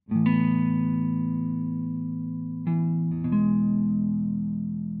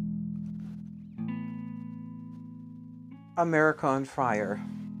America on Fire.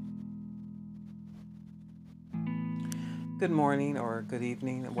 Good morning or good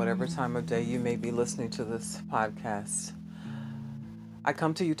evening, whatever time of day you may be listening to this podcast. I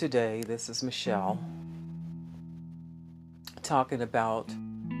come to you today, this is Michelle, talking about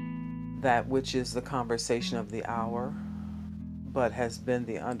that which is the conversation of the hour, but has been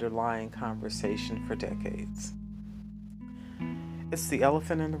the underlying conversation for decades. It's the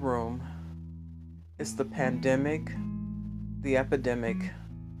elephant in the room. It's the pandemic, the epidemic,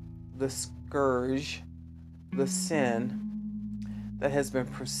 the scourge, the sin that has been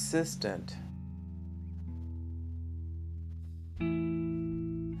persistent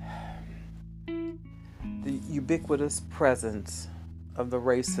the ubiquitous presence of the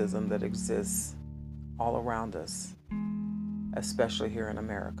racism that exists all around us, especially here in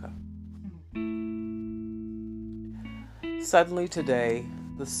America. Suddenly today,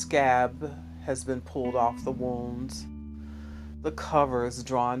 the scab has been pulled off the wounds, the covers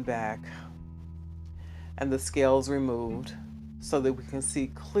drawn back, and the scales removed so that we can see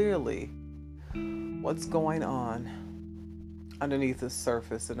clearly what's going on underneath the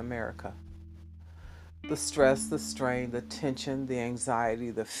surface in America. The stress, the strain, the tension, the anxiety,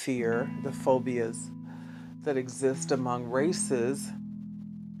 the fear, the phobias that exist among races,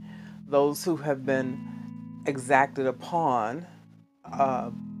 those who have been exacted upon,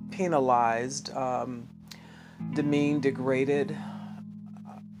 penalized, demeaned, degraded,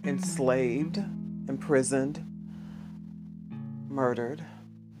 enslaved, imprisoned, murdered,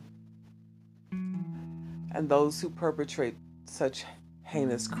 and those who perpetrate such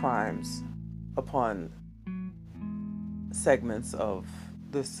heinous crimes upon segments of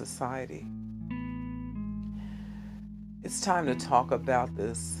this society. It's time to talk about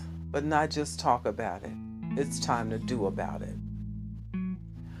this, but not just talk about it. It's time to do about it.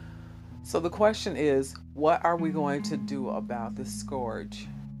 So the question is, what are we going to do about this scourge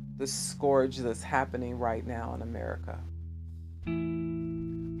that's happening right now in America?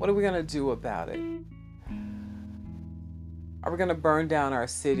 What are we going to do about it? Are we going to burn down our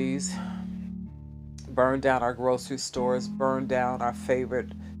cities, burn down our grocery stores, burn down our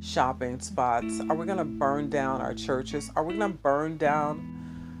favorite shopping spots? Are we going to burn down our churches? Are we going to burn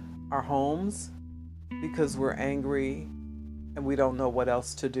down our homes because we're angry and we don't know what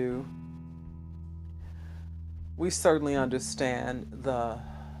else to do? We certainly understand the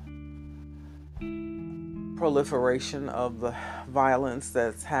proliferation of the violence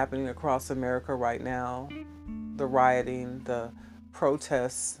that's happening across America right now, the rioting, the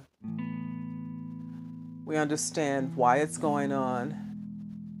protests. We understand why it's going on,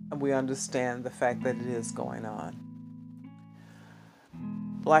 and we understand the fact that it is going on.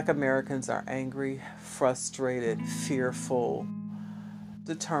 Black Americans are angry, frustrated, fearful,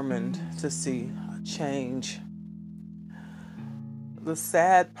 determined to see change. The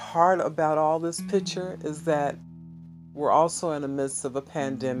sad part about all this picture is that we're also in the midst of a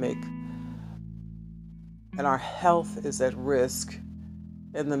pandemic, and our health is at risk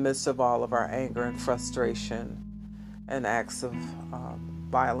in the midst of all of our anger and frustration and acts of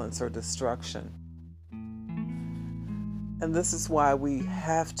violence or destruction. And this is why we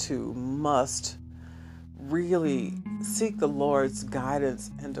must really seek the Lord's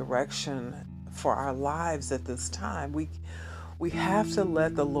guidance and direction for our lives at this time. We have to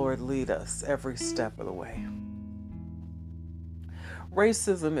let the Lord lead us every step of the way.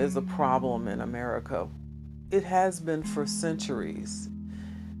 Racism is a problem in America. It has been for centuries.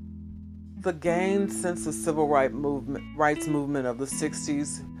 The gain since the civil rights movement of the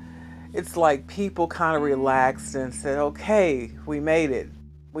 60s, it's like people kind of relaxed and said, okay, we made it.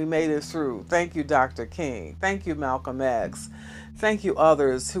 We made it through. Thank you, Dr. King. Thank you, Malcolm X. Thank you,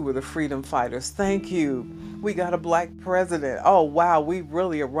 others who were the freedom fighters. Thank you. We got a black president. Oh, wow, we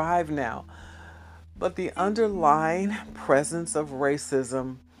really arrived now. But the underlying presence of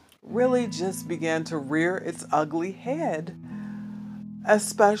racism really just began to rear its ugly head,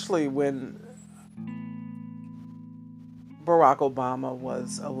 especially when Barack Obama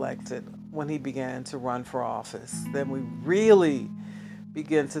was elected, when he began to run for office. Then we really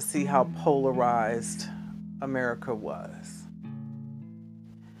began to see how polarized America was.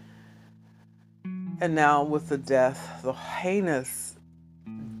 And now with the heinous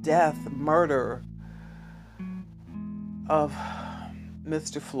death, murder of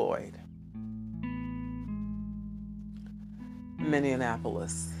Mr. Floyd,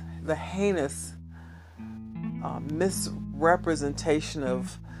 Minneapolis, the heinous misrepresentation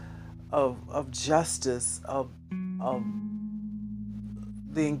of justice, of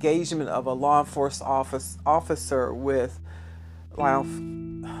the engagement of a law enforcement officer with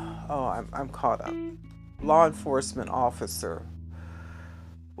I'm caught up. law enforcement officer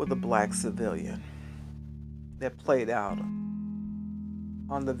with a black civilian that played out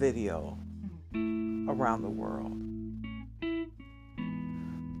on the video around the world.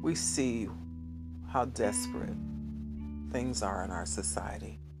 We see how desperate things are in our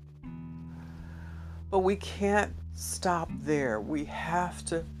society. But we can't stop there. We have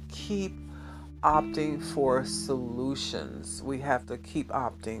to keep opting for solutions. We have to keep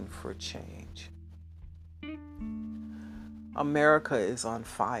opting for change. America is on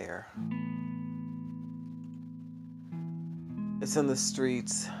fire. It's in the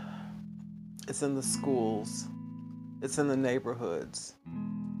streets. It's in the schools. It's in the neighborhoods.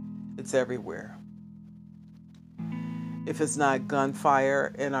 It's everywhere. If it's not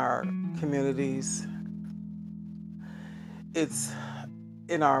gunfire in our communities, it's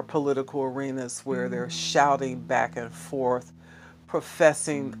in our political arenas where they're shouting back and forth,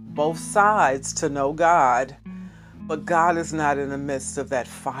 professing both sides to know God, but God is not in the midst of that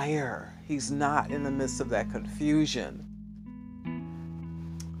fire. He's not in the midst of that confusion.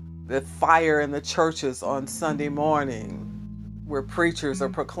 The fire in the churches on Sunday morning, where preachers are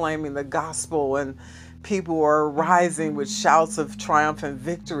proclaiming the gospel and people are rising with shouts of triumph and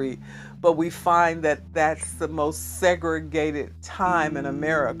victory. But we find that that's the most segregated time in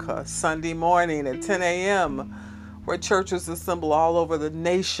America, Sunday morning at 10 a.m., where churches assemble all over the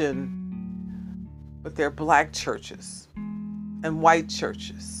nation. But they're black churches and white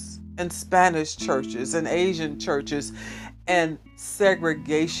churches and Spanish churches and Asian churches, and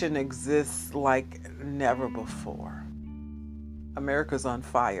segregation exists like never before. America's on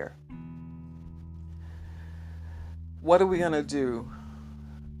fire. What are we going to do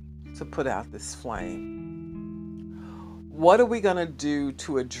to put out this flame? What are we going to do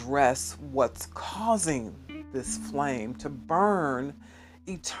to address what's causing this flame to burn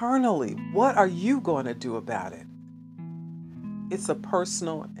eternally? What are you going to do about it? It's a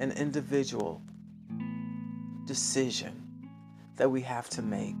personal and individual decision that we have to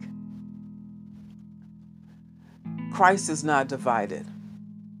make. Christ is not divided.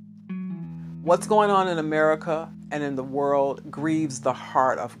 What's going on in America and in the world grieves the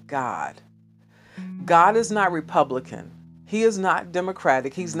heart of God. God is not Republican. He is not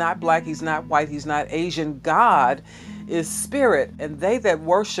Democratic. He's not black. He's not white. He's not Asian. God is spirit, and they that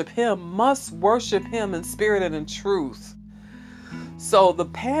worship him must worship him in spirit and in truth. So the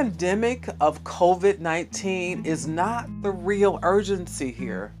pandemic of COVID-19 is not the real urgency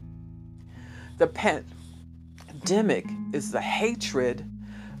here. The pandemic is the hatred,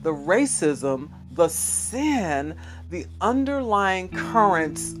 the racism, the sin, the underlying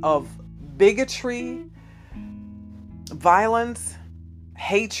currents of bigotry, violence,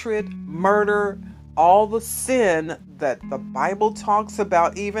 hatred, murder, all the sin that the Bible talks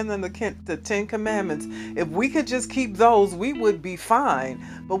about, even in the 10 Commandments. If we could just keep those, we would be fine.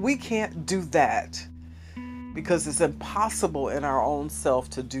 But we can't do that because it's impossible in our own self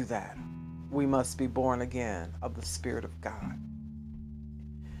to do that. We must be born again of the Spirit of God.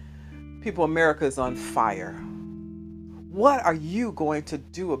 People, America is on fire. What are you going to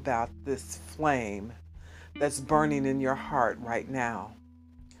do about this flame that's burning in your heart right now?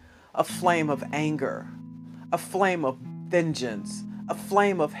 A flame of anger, a flame of vengeance, a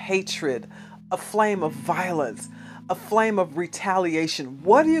flame of hatred, a flame of violence, a flame of retaliation.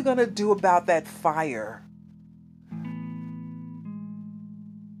 What are you going to do about that fire?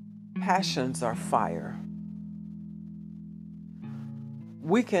 Passions are fire.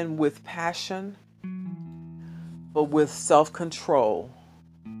 We can, with passion, but with self-control,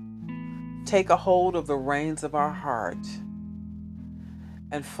 take a hold of the reins of our heart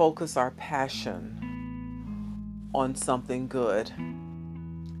and focus our passion on something good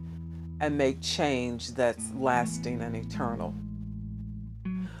and make change that's lasting and eternal.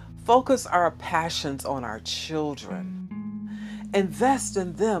 Focus our passions on our children. Invest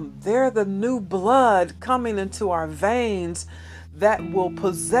in them. They're the new blood coming into our veins that will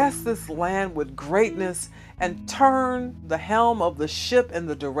possess this land with greatness and turn the helm of the ship in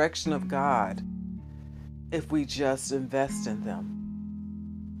the direction of God if we just invest in them.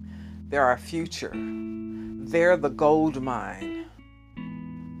 They're our future. They're the gold mine.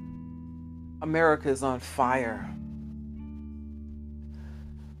 America is on fire.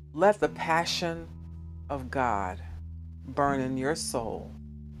 Let the passion of God burn in your soul.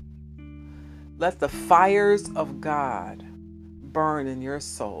 Let the fires of God burn in your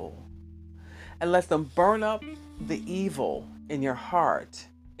soul. And let them burn up the evil in your heart,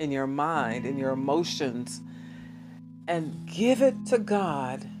 in your mind, in your emotions, and give it to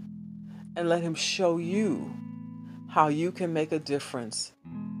God. And let him show you how you can make a difference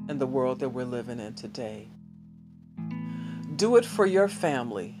in the world that we're living in today. Do it for your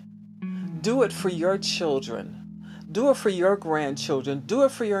family. Do it for your children. Do it for your grandchildren. Do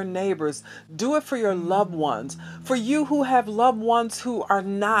it for your neighbors. Do it for your loved ones. For you who have loved ones who are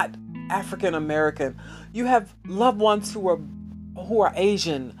not African American. You have loved ones who are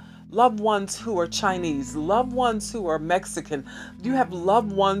Asian, loved ones who are Chinese, loved ones who are Mexican. You have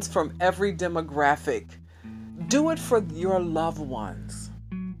loved ones from every demographic. Do it for your loved ones.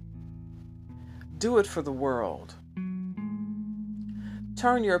 Do it for the world.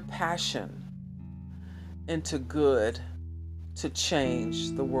 Turn your passion into good to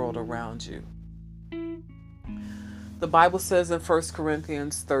change the world around you. The Bible says in 1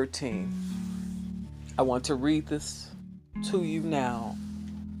 Corinthians 13, I want to read this to you now,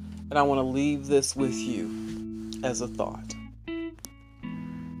 and I want to leave this with you as a thought.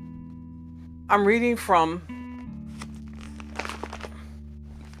 I'm reading from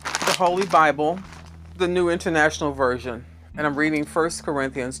the Holy Bible, the New International Version, and I'm reading 1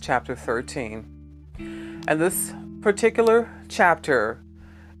 Corinthians chapter 13. And this particular chapter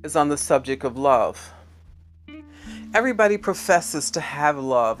is on the subject of love. Everybody professes to have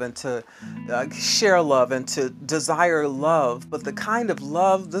love and to share love and to desire love, but the kind of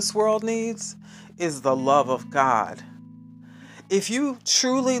love this world needs is the love of God. If you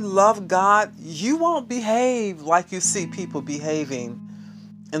truly love God, you won't behave like you see people behaving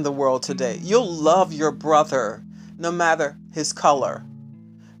in the world today. You'll love your brother no matter his color.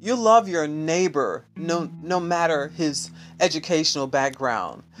 You love your neighbor no matter his educational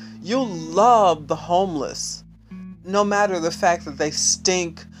background. You'll love the homeless no matter the fact that they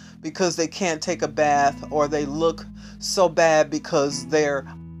stink because they can't take a bath, or they look so bad because they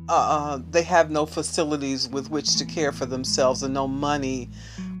have no facilities with which to care for themselves and no money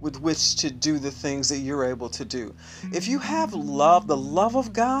with which to do the things that you're able to do. If you have love, the love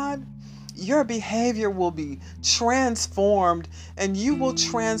of God, your behavior will be transformed, and you will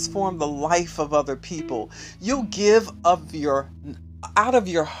transform the life of other people. You'll give out of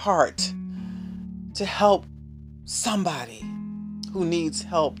your heart to help somebody who needs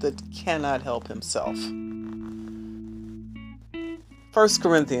help that cannot help himself. 1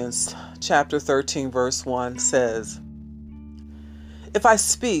 Corinthians chapter 13 verse 1 says, If I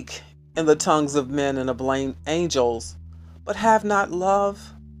speak in the tongues of men and of angels, but have not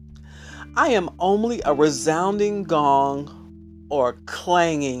love, I am only a resounding gong or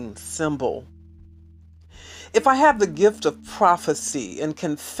clanging cymbal. If I have the gift of prophecy and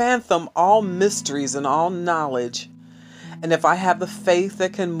can fathom all mysteries and all knowledge, and if I have the faith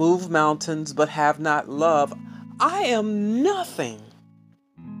that can move mountains but have not love, I am nothing.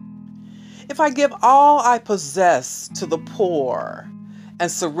 If I give all I possess to the poor and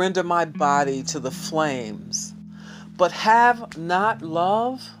surrender my body to the flames, but have not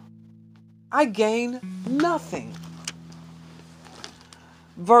love, I gain nothing.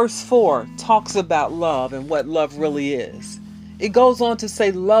 Verse 4 talks about love and what love really is. It goes on to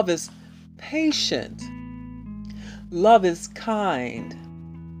say love is patient. Love is kind.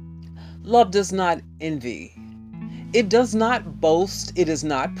 Love does not envy. It does not boast. It is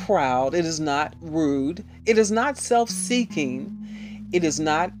not proud. It is not rude. It is not self-seeking. It is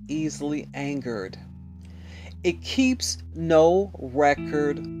not easily angered. It keeps no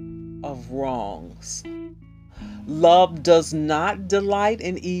record of wrongs. Love does not delight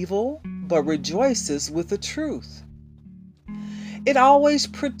in evil, but rejoices with the truth. It always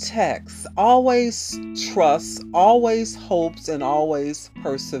protects, always trusts, always hopes, and always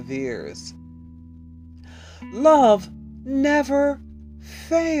perseveres. Love never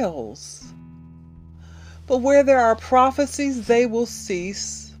fails. But where there are prophecies, they will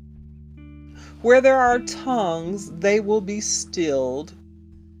cease. Where there are tongues, they will be stilled.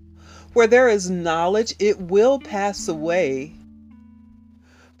 Where there is knowledge, it will pass away.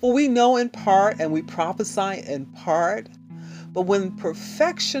 For we know in part and we prophesy in part, but when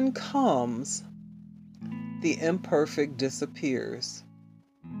perfection comes, the imperfect disappears.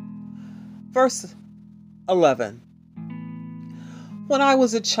 Verse 11. When I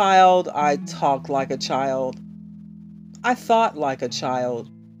was a child, I talked like a child. I thought like a child.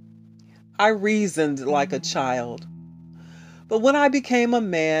 I reasoned like a child. But when I became a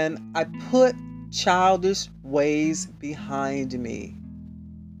man, I put childish ways behind me.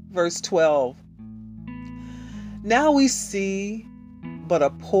 Verse 12. Now we see but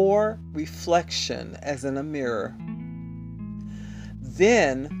a poor reflection as in a mirror.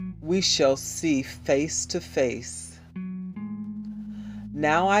 Then we shall see face to face.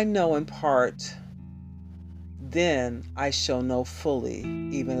 Now I know in part, then I shall know fully,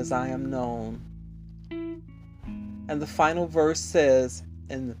 even as I am known. And the final verse says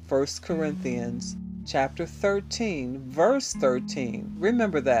in 1 Corinthians chapter 13, verse 13.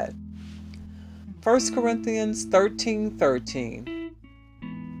 Remember that. 1 Corinthians 13:13.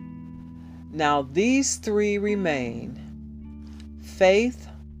 Now these three remain: faith,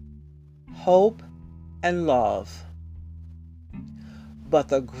 hope, and love. But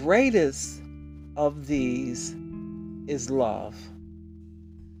the greatest of these is love.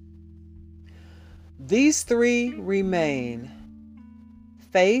 These three remain: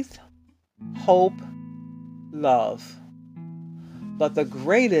 faith, hope, love. But the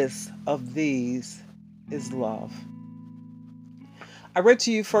greatest of these is love. I read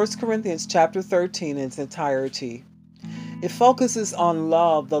to you 1 Corinthians chapter 13 in its entirety. It focuses on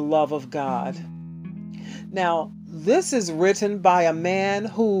love, the love of God. Now, this is written by a man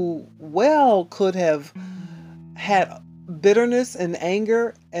who well could have had bitterness and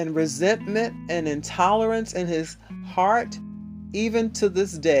anger and resentment and intolerance in his heart, even to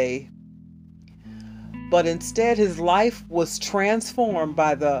this day. But instead, his life was transformed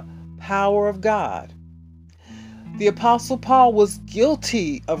by the power of God. The Apostle Paul was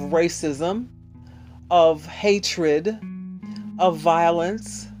guilty of racism, of hatred, of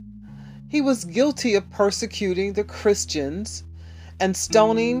violence. He was guilty of persecuting the Christians and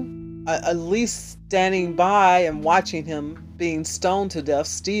stoning, at least standing by and watching him being stoned to death,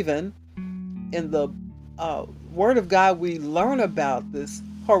 Stephen. In the Word of God, we learn about this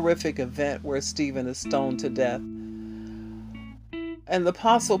horrific event where Stephen is stoned to death. And the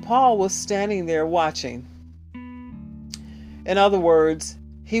Apostle Paul was standing there watching. In other words,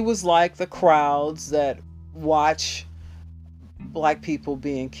 he was like the crowds that watch black people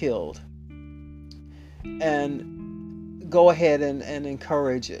being killed and go ahead and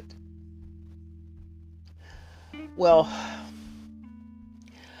encourage it. Well,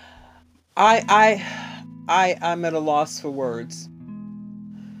 I'm at a loss for words.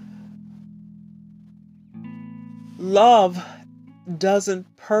 Love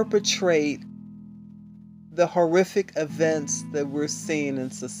doesn't perpetrate the horrific events that we're seeing in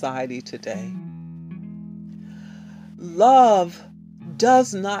society today. Love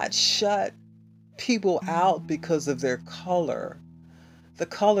does not shut people out because of their color, the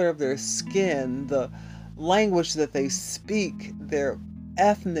color of their skin, the language that they speak, their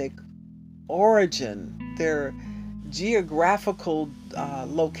ethnic origin, their geographical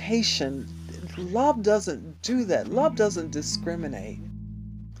location. Love doesn't do that. Love doesn't discriminate.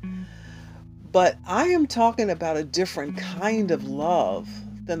 But I am talking about a different kind of love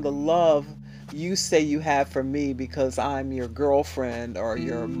than the love you say you have for me because I'm your girlfriend or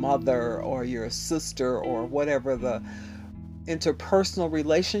your mother or your sister or whatever the interpersonal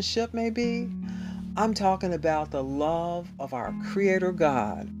relationship may be. I'm talking about the love of our Creator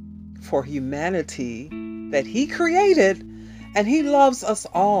God for humanity that He created, and He loves us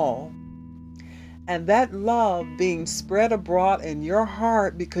all. And that love being spread abroad in your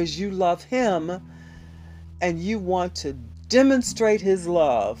heart because you love Him and you want to demonstrate His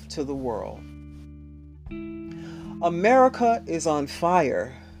love to the world. America is on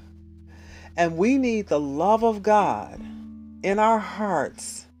fire, and we need the love of God in our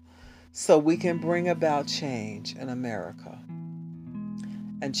hearts so we can bring about change in America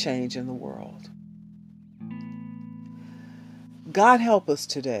and change in the world. God help us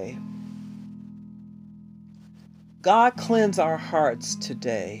today. God cleanse our hearts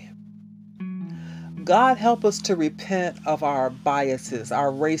today. God help us to repent of our biases,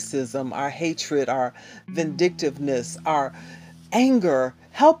 our racism, our hatred, our vindictiveness, our anger.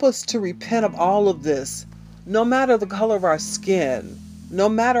 Help us to repent of all of this, no matter the color of our skin, no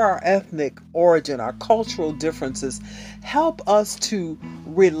matter our ethnic origin, our cultural differences. Help us to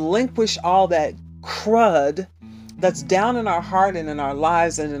relinquish all that crud that's down in our heart and in our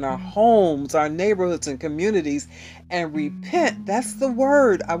lives and in our homes, our neighborhoods and communities, and repent. That's the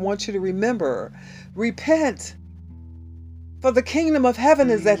word I want you to remember. Repent. For the kingdom of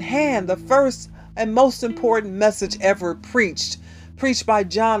heaven is at hand. The first and most important message ever preached by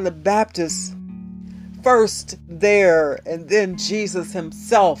John the Baptist. First there, and then Jesus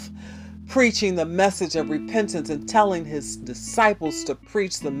Himself preaching the message of repentance and telling His disciples to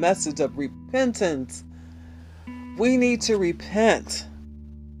preach the message of repentance. We need to repent.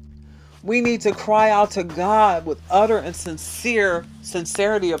 We need to cry out to God with utter and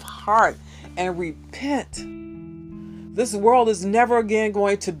sincerity of heart and repent. This world is never again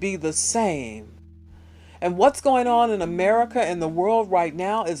going to be the same. And what's going on in America and the world right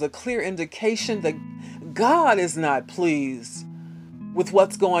now is a clear indication that God is not pleased with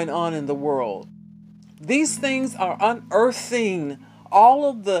what's going on in the world. These things are unearthing all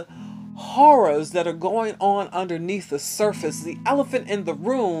of the horrors that are going on underneath the surface. The elephant in the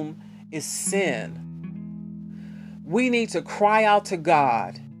room is sin. We need to cry out to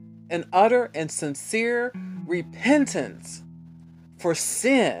God in utter and sincere repentance for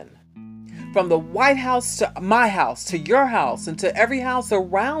sin. From the White House to my house, to your house, and to every house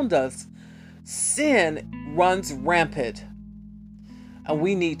around us, sin runs rampant. And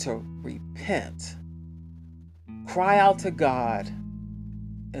we need to repent. Cry out to God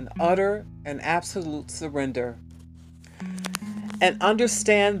in utter and absolute surrender. And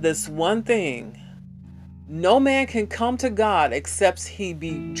understand this one thing. No man can come to God except he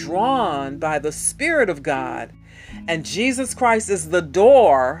be drawn by the Spirit of God. And Jesus Christ is the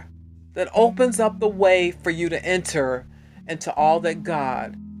door that opens up the way for you to enter into all that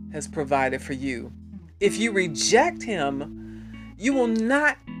God has provided for you. If you reject him, you will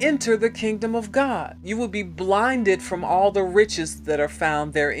not enter the kingdom of God. You will be blinded from all the riches that are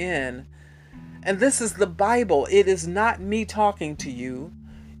found therein. And this is the Bible. It is not me talking to you.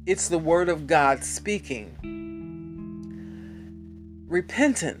 It's the Word of God speaking.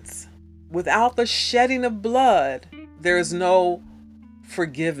 Repentance. Without the shedding of blood, there is no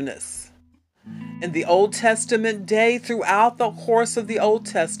forgiveness. In the Old Testament day, throughout the course of the Old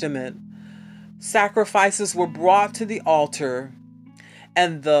Testament, sacrifices were brought to the altar,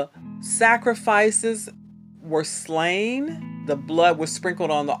 and the sacrifices were slain. The blood was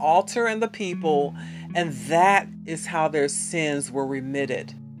sprinkled on the altar and the people, and that is how their sins were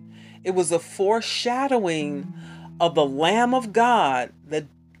remitted. It was a foreshadowing of the Lamb of God that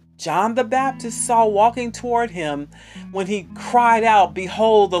John the Baptist saw walking toward him when he cried out,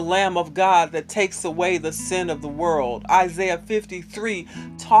 "Behold the Lamb of God that takes away the sin of the world." Isaiah 53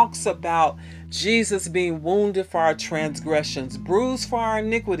 talks about Jesus being wounded for our transgressions, bruised for our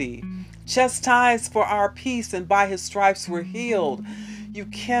iniquity, chastised for our peace, and by his stripes we're healed. You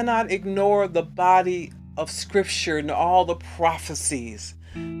cannot ignore the body of Scripture and all the prophecies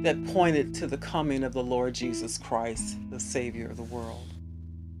that pointed to the coming of the Lord Jesus Christ, the Savior of the world.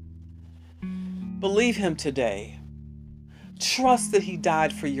 Believe him today. Trust that he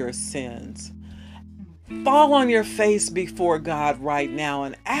died for your sins. Fall on your face before God right now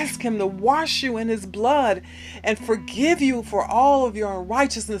and ask him to wash you in his blood and forgive you for all of your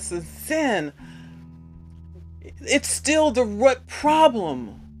unrighteousness and sin. It's still the root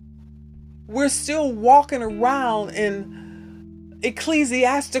problem. We're still walking around in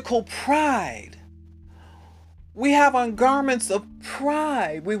ecclesiastical pride. We have on garments of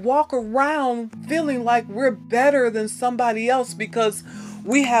pride. We walk around feeling like we're better than somebody else because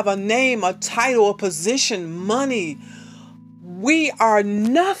we have a name, a title, a position, money. We are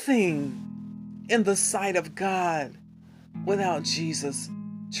nothing in the sight of God without Jesus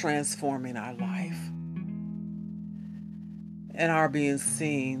transforming our life and our being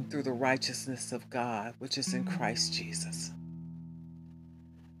seen through the righteousness of God, which is in Christ Jesus.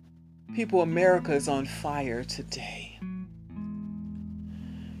 People, America is on fire today.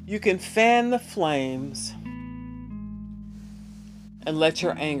 You can fan the flames and let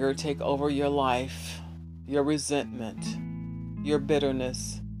your anger take over your life, your resentment, your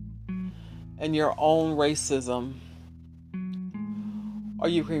bitterness, and your own racism. Or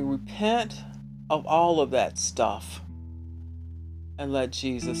you can repent of all of that stuff and let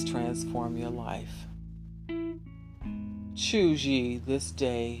Jesus transform your life. Choose ye this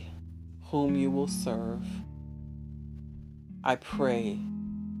day whom you will serve. I pray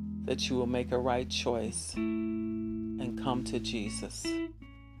that you will make a right choice and come to Jesus.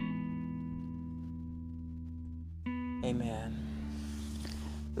 Amen.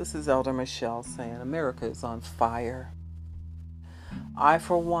 This is Elder Michelle saying America is on fire. I,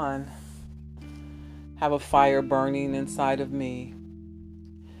 for one, have a fire burning inside of me.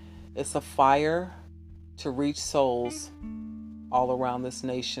 It's a fire to reach souls all around this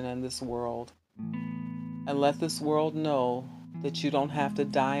nation and this world. And let this world know that you don't have to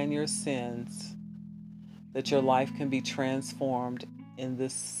die in your sins, that your life can be transformed in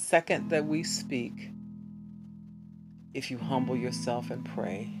this second that we speak if you humble yourself and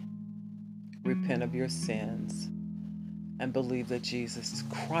pray, repent of your sins, and believe that Jesus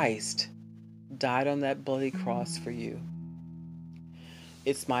Christ died on that bloody cross for you.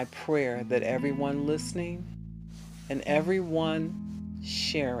 It's my prayer that everyone listening and everyone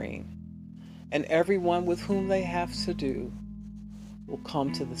sharing and everyone with whom they have to do will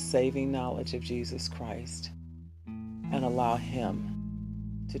come to the saving knowledge of Jesus Christ and allow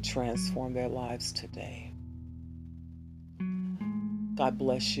him to transform their lives today. God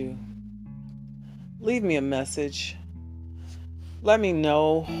bless you. Leave me a message. Let me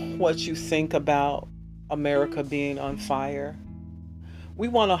know what you think about America being on fire. We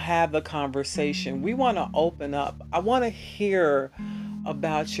want to have the conversation. We want to open up. I want to hear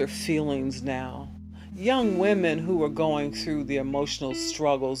about your feelings now. Young women who are going through the emotional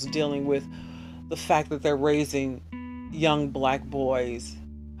struggles, dealing with the fact that they're raising young black boys,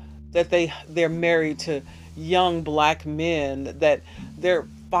 that they're married to young black men, that their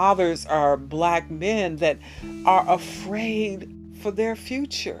fathers are black men, that are afraid for their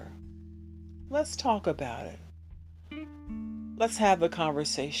future. Let's talk about it. Let's have the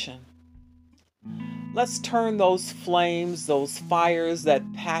conversation. Let's turn those flames, those fires, that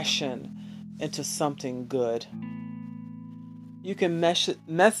passion into something good. You can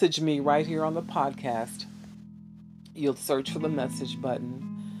message me right here on the podcast. You'll search for the message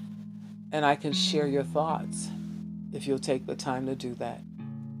button, and I can share your thoughts if you'll take the time to do that.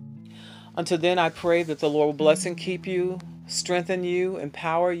 Until then, I pray that the Lord will bless and keep you, strengthen you,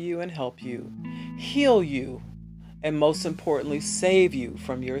 empower you, and help you, heal you, and most importantly, save you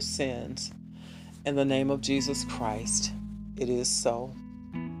from your sins. In the name of Jesus Christ, it is so.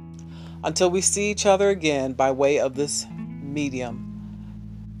 Until we see each other again by way of this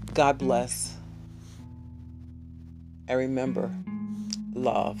medium, God bless. And remember,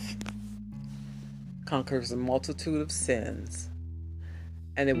 love conquers a multitude of sins,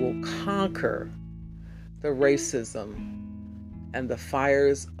 and it will conquer the racism and the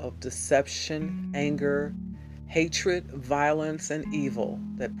fires of deception, anger, hatred, violence, and evil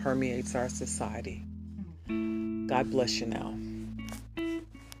that permeates our society. God bless you now.